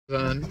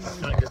Can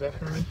I get that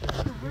for me?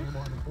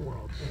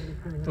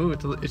 Ooh,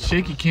 it's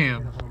shaky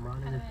cam.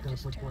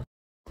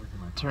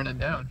 Turn it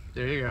down.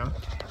 There you go.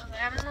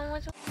 I don't know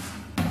what's.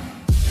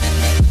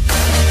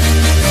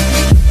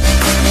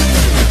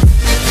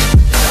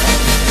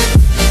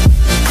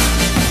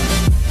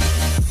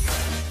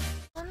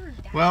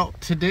 Well,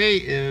 today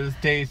is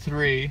day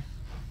three.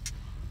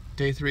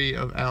 Day 3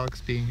 of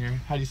Alex being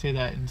here. How do you say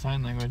that in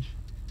sign language?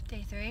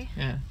 Day 3?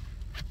 Yeah.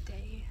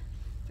 Day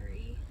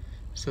 3.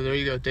 So there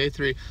you go, day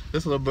 3.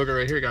 This little booger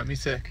right here got me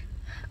sick.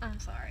 I'm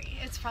sorry.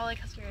 It's probably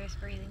because we were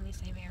breathing the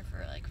same air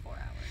for like 4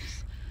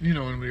 hours. You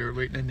know, when we were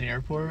waiting in the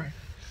airport.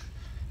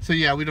 So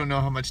yeah, we don't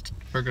know how much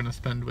we're going to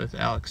spend with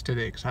Alex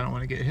today because I don't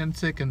want to get him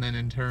sick and then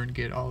in turn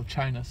get all of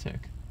China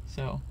sick.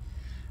 So,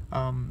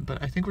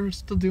 but I think we're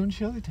still doing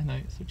chili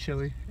tonight. So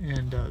chili,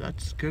 and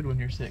that's good when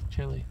you're sick,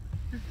 chili.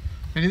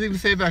 Anything to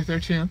say back there,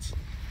 Chance?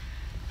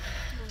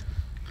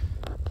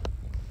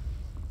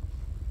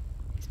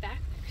 He's back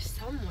there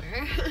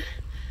somewhere.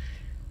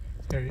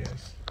 There he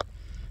is.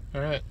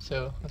 Alright,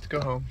 so let's go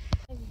home.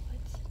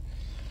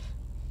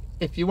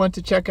 If you want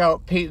to check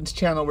out Peyton's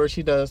channel where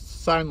she does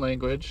sign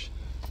language,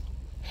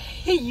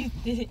 You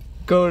did.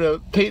 go to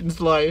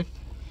Peyton's Life.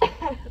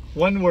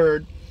 One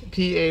word,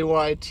 Payton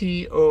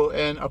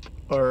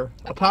or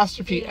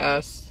apostrophe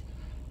S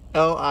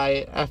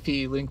LIFE,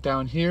 link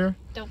down here.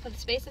 Don't put the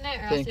space in it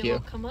or else Thank it you.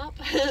 won't come up.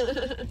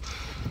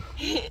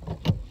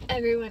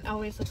 Everyone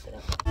always looks it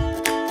up.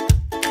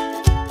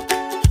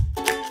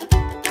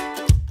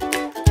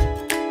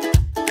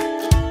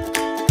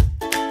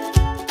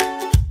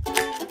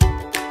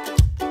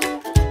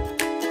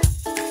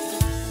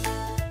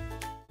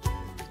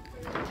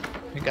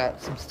 We got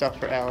some stuff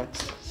for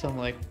Alex. Some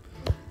like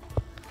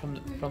from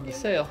the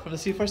sale, from the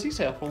C4C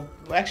sale. Well,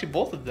 actually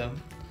both of them.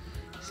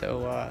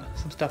 So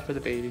some stuff for the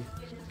baby,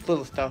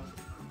 little stuff.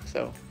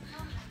 So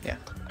yeah.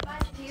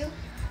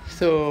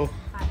 So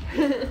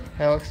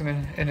Alex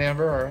and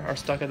Amber are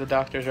stuck at the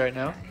doctor's right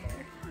now.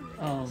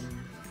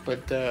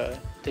 But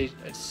it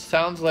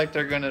sounds like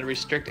they're gonna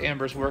restrict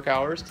Amber's work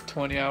hours to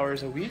 20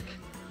 hours a week,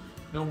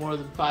 no more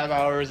than 5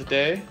 hours a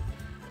day.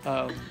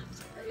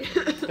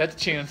 That's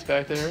Chance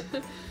back there.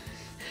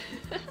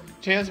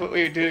 Chance,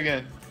 wait, do it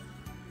again.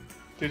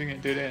 Do it again,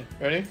 do it again.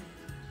 Ready?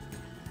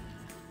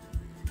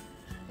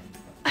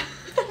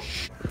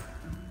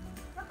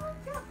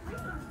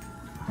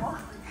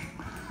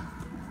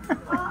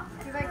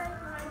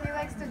 He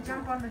likes to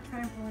jump on the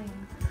trampoline.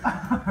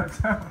 That's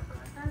a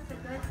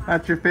good hobby.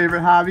 That's your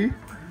favorite hobby?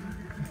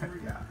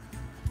 Yeah.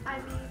 I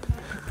mean,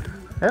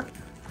 That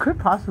could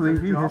possibly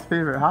be his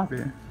favorite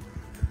hobby.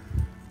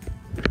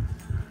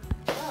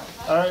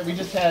 Alright, we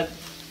just had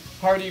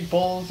hearty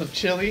bowls of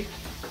chili.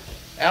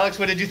 Alex,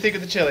 what did you think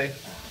of the chili?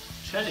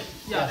 Chili?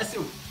 Yeah, it's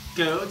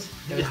good.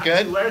 It was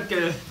good? Very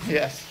good.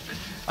 Yes.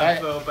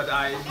 But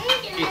I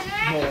eat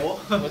more.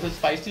 Was it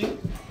spicy?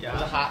 Yeah.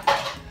 Was it hot?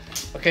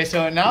 Okay,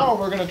 so now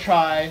we're gonna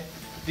try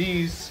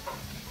these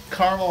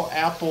caramel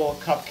apple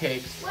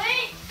cupcakes.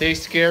 They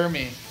scare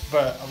me,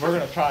 but we're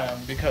gonna try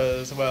them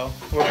because, well,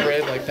 we're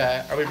brave like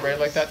that. Are we brave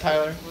like that,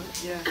 Tyler?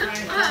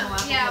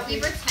 Yeah, we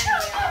pretend we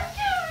are.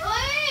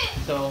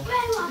 So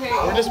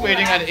we're just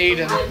waiting on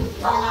Aiden.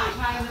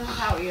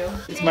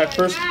 It's my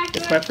first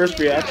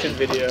reaction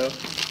video.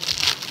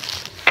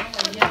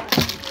 Yeah,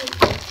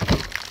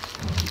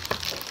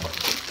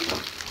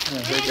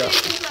 here we go.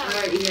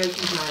 Alright, you guys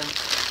can time.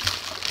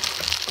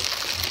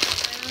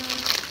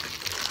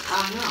 I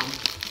know.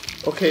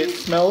 Okay, it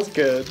smells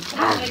good.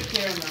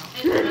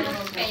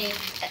 Okay.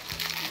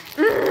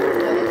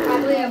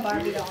 Probably a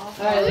Barbie doll.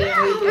 Alright, Leah,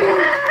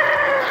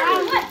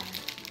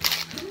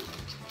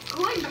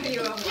 what do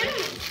you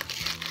think?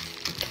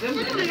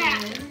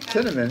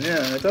 Cinnamon,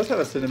 yeah, it does have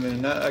a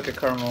cinnamon, not like a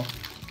caramel.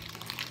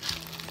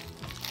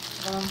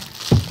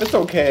 It's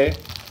okay,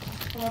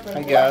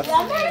 I guess.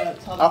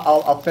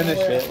 I'll finish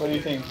it. What do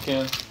you think,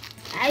 Ken?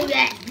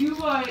 You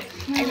want...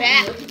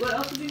 What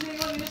else did you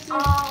think on your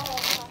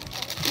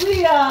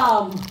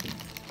Liam!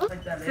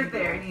 Sit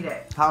there and eat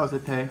it. How does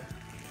it taste?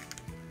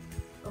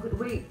 Okay,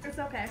 wait. it's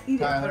okay.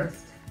 Eat it Tyler.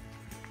 first.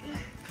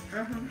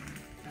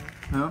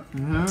 No?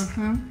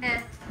 Mm-hmm.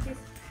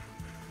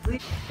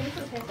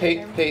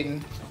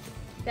 Peyton.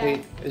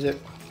 Wait, is it?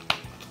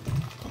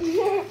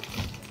 No,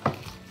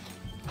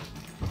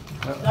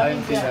 I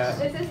didn't see that.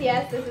 This is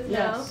yes, this is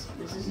Yes.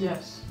 This is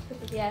yes. no.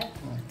 This is yes.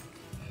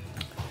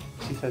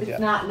 She said It's yes.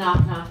 not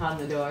knock on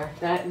the door.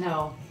 That,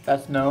 no.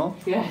 That's no?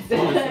 Yes.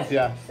 This is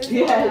yes. This is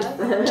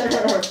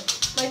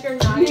Yes. Like you're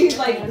not. He's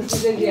like, this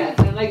is a yes.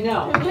 And I'm like,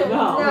 no. No.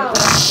 No.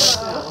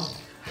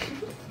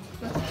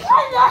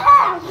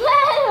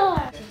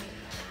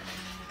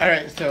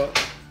 Alright, so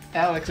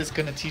Alex is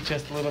going to teach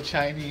us a little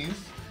Chinese.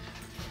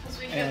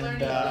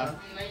 And,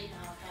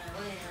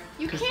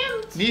 You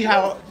can. Ni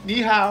hao,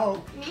 Ni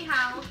hao.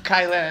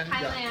 Kai Lan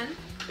Thailand.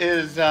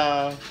 is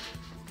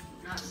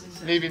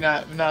maybe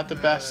not the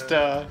best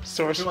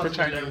source for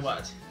Chinese.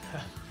 What?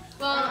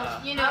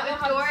 Well, you know, if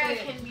Dora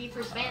can be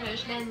for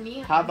Spanish, then me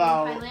How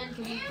about- Thailand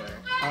can be for.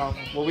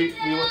 Well, we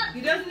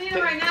He doesn't need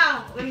it right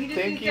now. Like, he just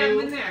thank needs to have him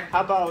in you. there.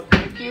 How about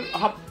thank you?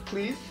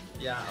 Please.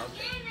 Yeah,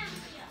 okay.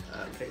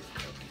 Okay.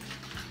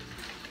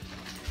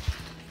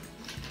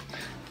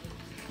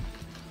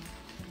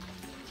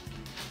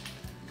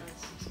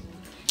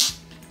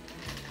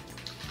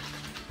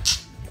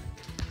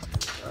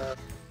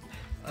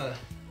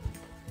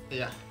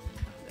 Yeah.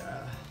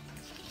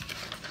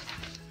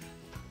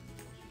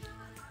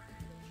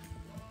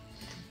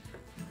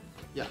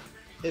 Yeah.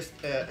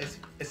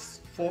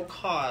 It's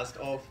forecast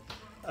of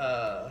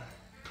oh.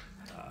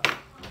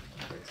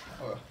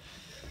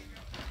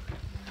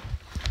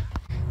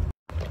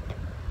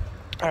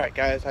 Alright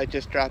guys, I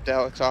just dropped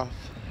Alex off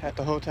at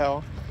the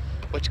hotel,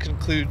 which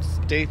concludes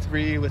day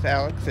 3 with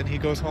Alex, and he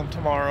goes home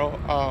tomorrow.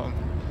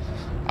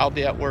 I'll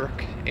be at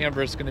work.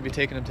 Amber's going to be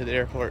taking him to the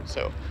airport,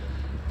 so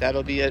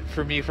that'll be it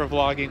for me for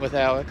vlogging with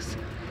Alex.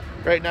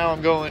 Right now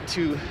I'm going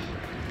to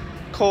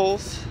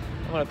Kohl's.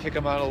 I'm going to pick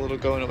him out a little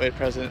going away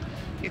present.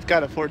 He's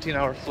got a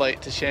 14-hour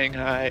flight to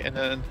Shanghai and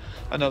then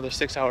another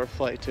 6-hour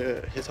flight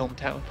to his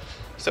hometown.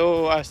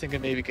 So I was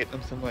thinking maybe getting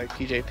him some like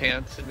PJ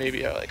pants and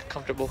maybe a like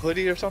comfortable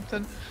hoodie or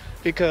something,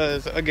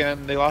 because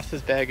again they lost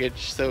his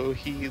baggage, so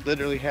he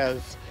literally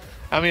has,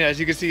 I mean, as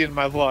you can see in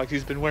my vlog,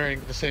 he's been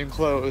wearing the same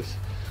clothes.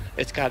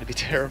 It's got to be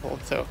terrible.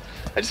 So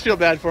I just feel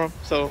bad for him.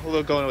 So a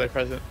little going away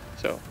present.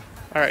 So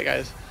all right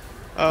guys,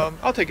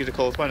 I'll take you to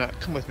Kohl's. Why not?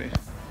 Come with me.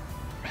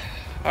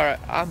 All right,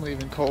 I'm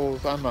leaving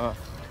Kohl's.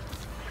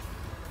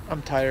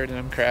 I'm tired and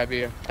I'm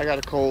crabby. I got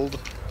a cold.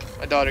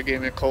 My daughter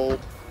gave me a cold.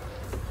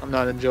 I'm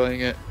not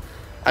enjoying it.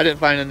 I didn't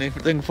find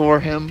anything for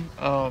him.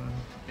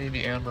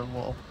 Maybe Amber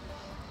will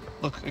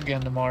look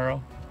again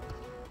tomorrow.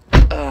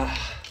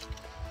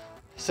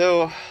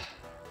 So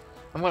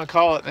I'm gonna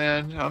call it,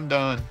 man. I'm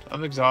done.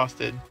 I'm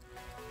exhausted.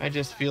 I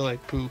just feel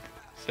like poop.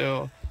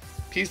 So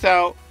peace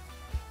out.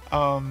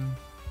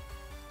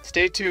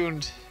 Stay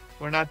tuned.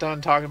 We're not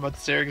done talking about the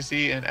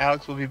surrogacy, and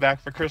Alex will be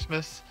back for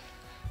Christmas.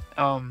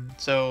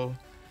 So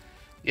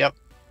yep.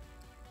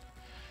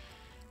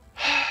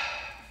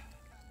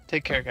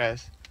 Take care,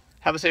 guys.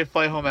 Have a safe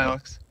flight home,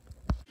 Alex.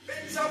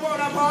 Bitch, I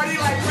wanna party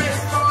like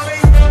Chris.